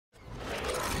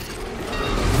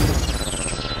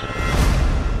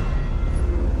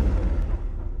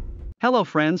Hello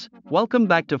friends, welcome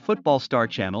back to Football Star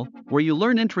Channel, where you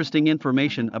learn interesting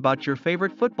information about your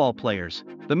favorite football players.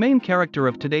 The main character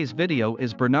of today's video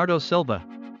is Bernardo Silva.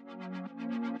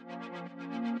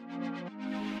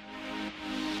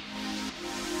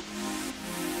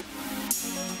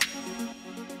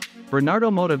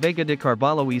 Bernardo Mota Veiga de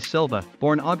Carvalho e Silva,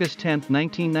 born August 10,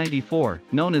 1994,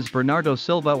 known as Bernardo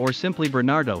Silva or simply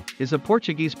Bernardo, is a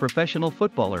Portuguese professional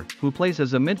footballer who plays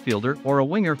as a midfielder or a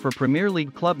winger for Premier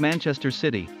League club Manchester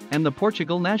City and the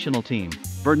Portugal national team.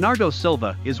 Bernardo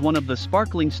Silva is one of the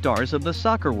sparkling stars of the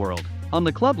soccer world. On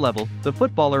the club level, the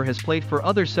footballer has played for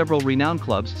other several renowned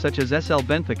clubs such as SL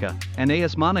Benfica and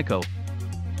AS Monaco.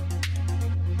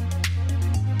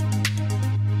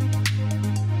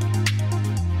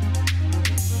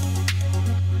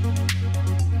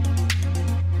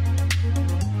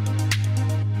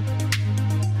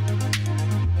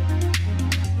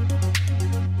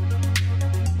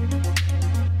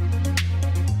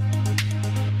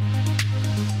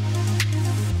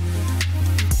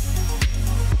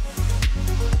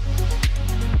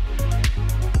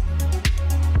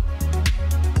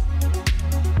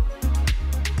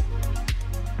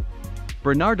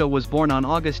 Bernardo was born on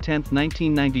August 10,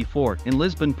 1994, in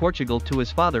Lisbon, Portugal to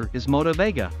his father is Mota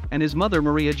Veiga, and his mother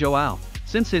Maria João.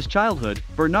 Since his childhood,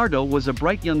 Bernardo was a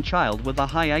bright young child with a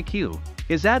high IQ.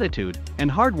 His attitude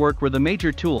and hard work were the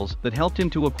major tools that helped him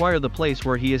to acquire the place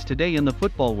where he is today in the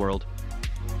football world.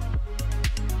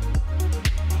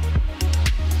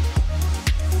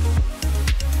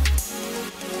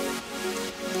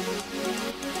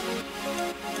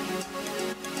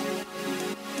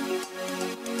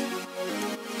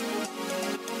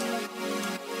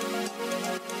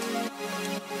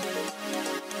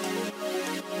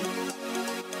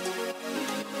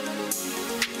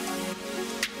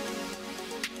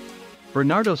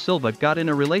 Bernardo Silva got in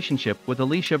a relationship with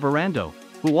Alicia Verando,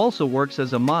 who also works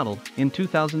as a model, in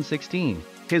 2016.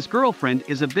 His girlfriend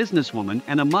is a businesswoman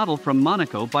and a model from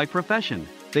Monaco by profession.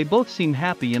 They both seem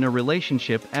happy in a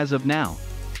relationship as of now.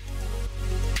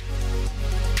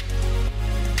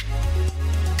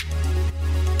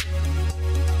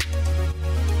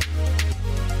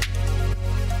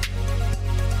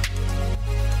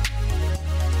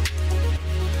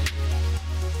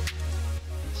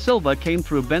 Silva came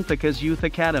through Benfica's youth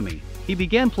academy. He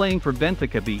began playing for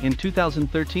Benfica B in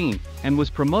 2013 and was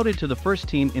promoted to the first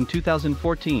team in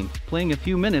 2014, playing a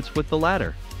few minutes with the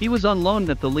latter. He was on loan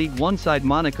at the League One side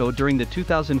Monaco during the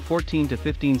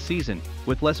 2014-15 season,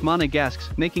 with Les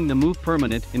Monégasques making the move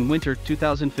permanent in winter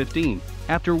 2015.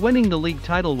 After winning the league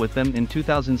title with them in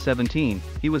 2017,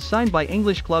 he was signed by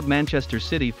English club Manchester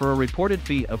City for a reported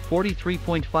fee of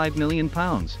 £43.5 million.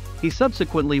 He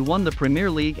subsequently won the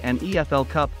Premier League and EFL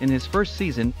Cup in his first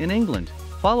season in England,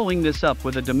 following this up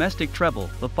with a domestic treble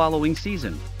the following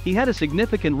season. He had a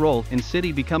significant role in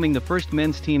City becoming the first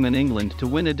men's team in England to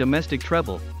win a domestic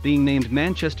treble, being named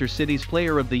Manchester City's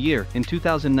Player of the Year in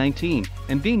 2019,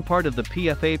 and being part of the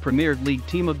PFA Premier League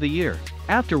Team of the Year.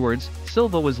 Afterwards,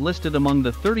 Silva was listed among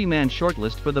the 30-man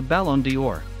shortlist for the Ballon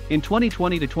d'Or. In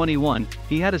 2020-21,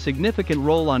 he had a significant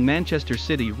role on Manchester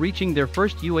City reaching their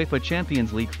first UEFA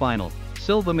Champions League final.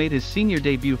 Silva made his senior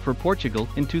debut for Portugal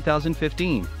in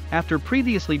 2015, after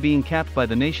previously being capped by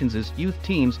the nation's youth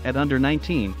teams at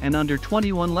under-19 and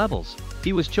under-21 levels.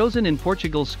 He was chosen in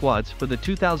Portugal's squads for the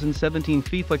 2017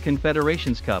 FIFA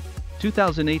Confederations Cup,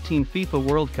 2018 FIFA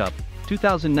World Cup,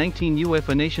 2019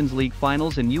 UEFA Nations League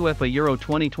Finals and UEFA Euro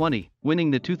 2020, winning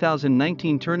the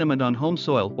 2019 tournament on home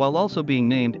soil while also being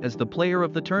named as the player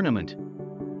of the tournament.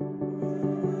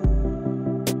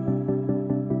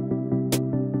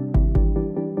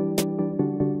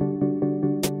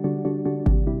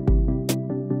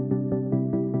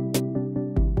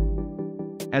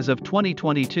 As of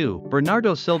 2022,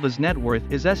 Bernardo Silva's net worth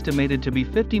is estimated to be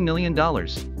 $50 million.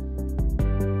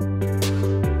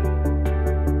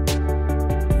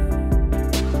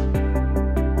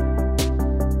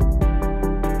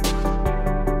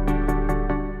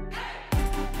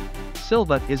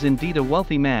 Silva is indeed a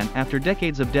wealthy man after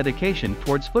decades of dedication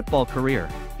towards football career.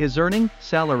 His earning,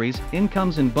 salaries,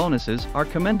 incomes and bonuses are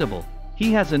commendable.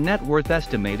 He has a net worth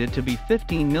estimated to be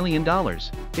 $15 million.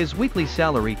 His weekly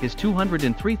salary is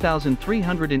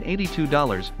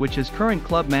 $203,382, which his current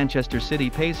club Manchester City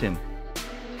pays him.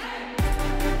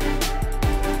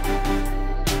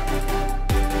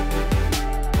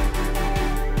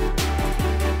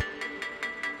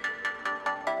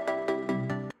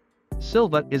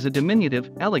 Silva is a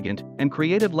diminutive, elegant, and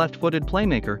creative left-footed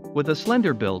playmaker with a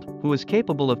slender build who is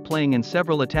capable of playing in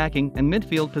several attacking and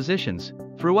midfield positions.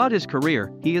 Throughout his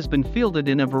career, he has been fielded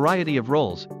in a variety of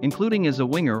roles, including as a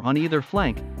winger on either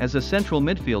flank, as a central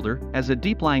midfielder, as a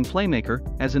deep-lying playmaker,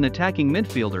 as an attacking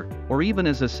midfielder, or even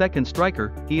as a second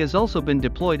striker. He has also been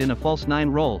deployed in a false nine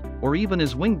role, or even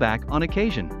as wing-back on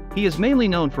occasion. He is mainly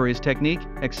known for his technique,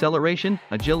 acceleration,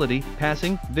 agility,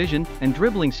 passing, vision, and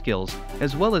dribbling skills,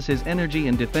 as well as his energy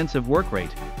and defensive work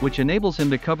rate, which enables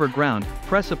him to cover ground,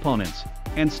 press opponents,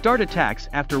 and start attacks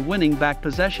after winning back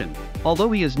possession.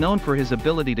 Although he is known for his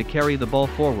ability to carry the ball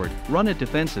forward, run at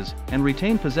defenses, and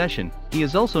retain possession, he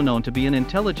is also known to be an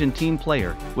intelligent team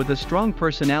player, with a strong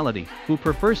personality, who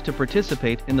prefers to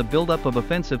participate in the build-up of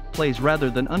offensive plays rather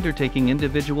than undertaking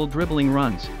individual dribbling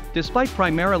runs. Despite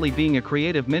primarily being a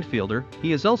creative midfielder,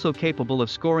 he is also capable of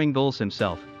scoring goals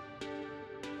himself.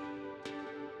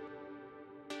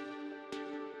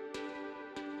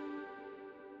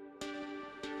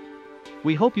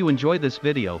 We hope you enjoy this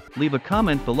video. Leave a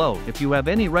comment below if you have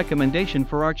any recommendation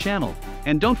for our channel.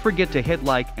 And don't forget to hit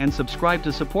like and subscribe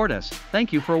to support us.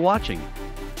 Thank you for watching.